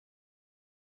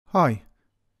Hi,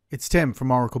 it's Tim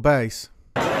from ORACLE-BASE.com.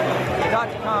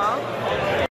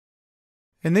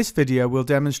 In this video we'll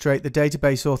demonstrate the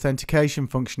database authentication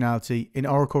functionality in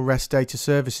Oracle REST Data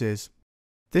Services.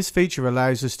 This feature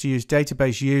allows us to use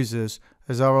database users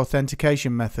as our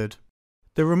authentication method.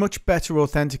 There are much better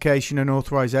authentication and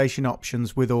authorization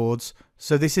options with ORDS,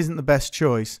 so this isn't the best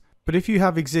choice, but if you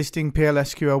have existing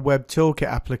PLSQL Web Toolkit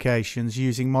applications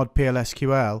using Mod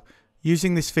PLSQL,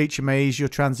 using this feature may ease your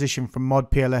transition from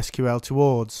Mod PLSQL to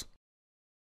ORDS.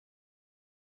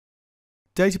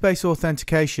 Database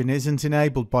authentication isn't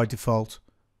enabled by default.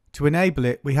 To enable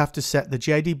it, we have to set the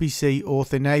JDBC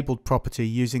auth enabled property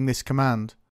using this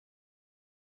command.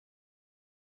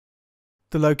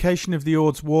 The location of the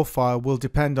ORDS WAR file will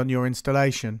depend on your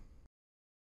installation.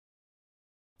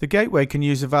 The gateway can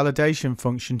use a validation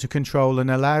function to control an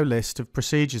allow list of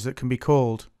procedures that can be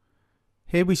called.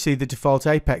 Here we see the default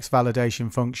Apex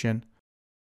validation function.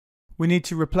 We need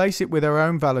to replace it with our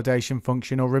own validation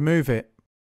function or remove it.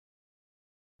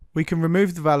 We can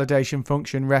remove the validation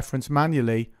function reference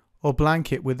manually or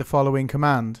blank it with the following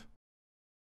command.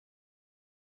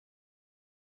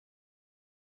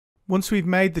 Once we've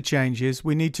made the changes,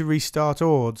 we need to restart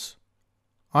ORDS.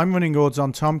 I'm running ORDS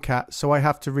on Tomcat, so I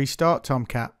have to restart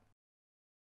Tomcat.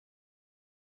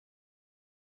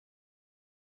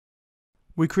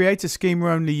 We create a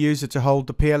schema-only user to hold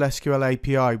the PLSQL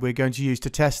API we're going to use to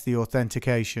test the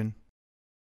authentication.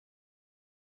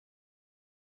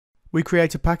 We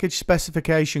create a package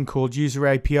specification called User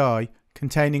API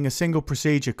containing a single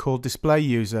procedure called Display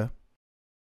User.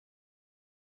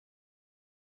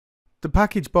 The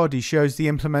package body shows the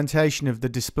implementation of the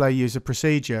Display User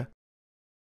procedure.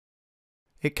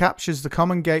 It captures the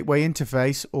Common Gateway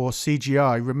Interface or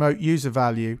CGI remote user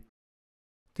value.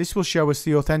 This will show us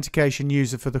the authentication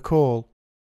user for the call.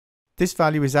 This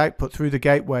value is output through the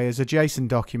gateway as a JSON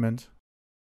document.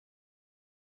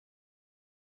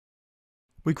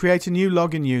 We create a new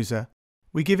login user.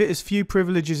 We give it as few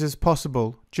privileges as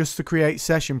possible, just the create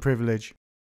session privilege.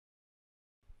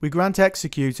 We grant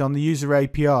execute on the user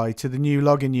API to the new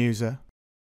login user.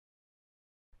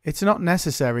 It's not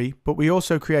necessary, but we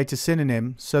also create a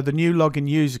synonym so the new login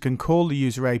user can call the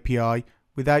user API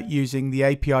without using the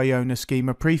API owner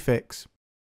schema prefix.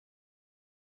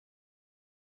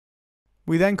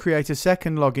 We then create a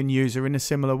second login user in a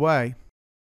similar way.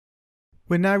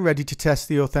 We're now ready to test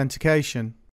the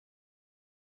authentication.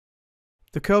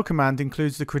 The curl command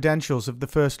includes the credentials of the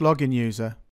first login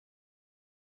user.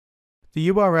 The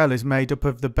URL is made up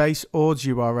of the base ORDS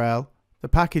URL, the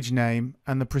package name,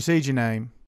 and the procedure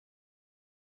name.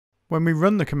 When we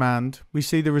run the command, we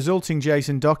see the resulting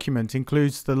JSON document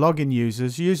includes the login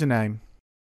user's username.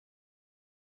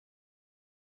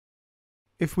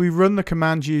 If we run the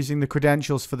command using the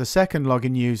credentials for the second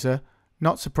login user,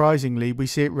 not surprisingly, we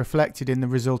see it reflected in the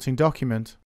resulting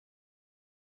document.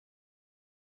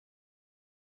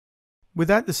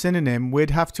 Without the synonym, we'd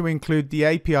have to include the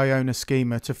API owner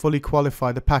schema to fully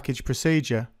qualify the package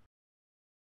procedure.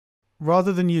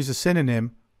 Rather than use a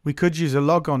synonym, we could use a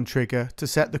logon trigger to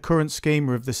set the current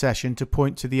schema of the session to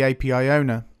point to the API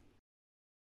owner.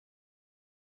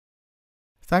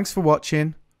 Thanks for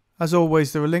watching. As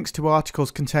always, there are links to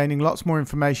articles containing lots more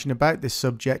information about this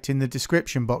subject in the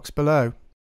description box below.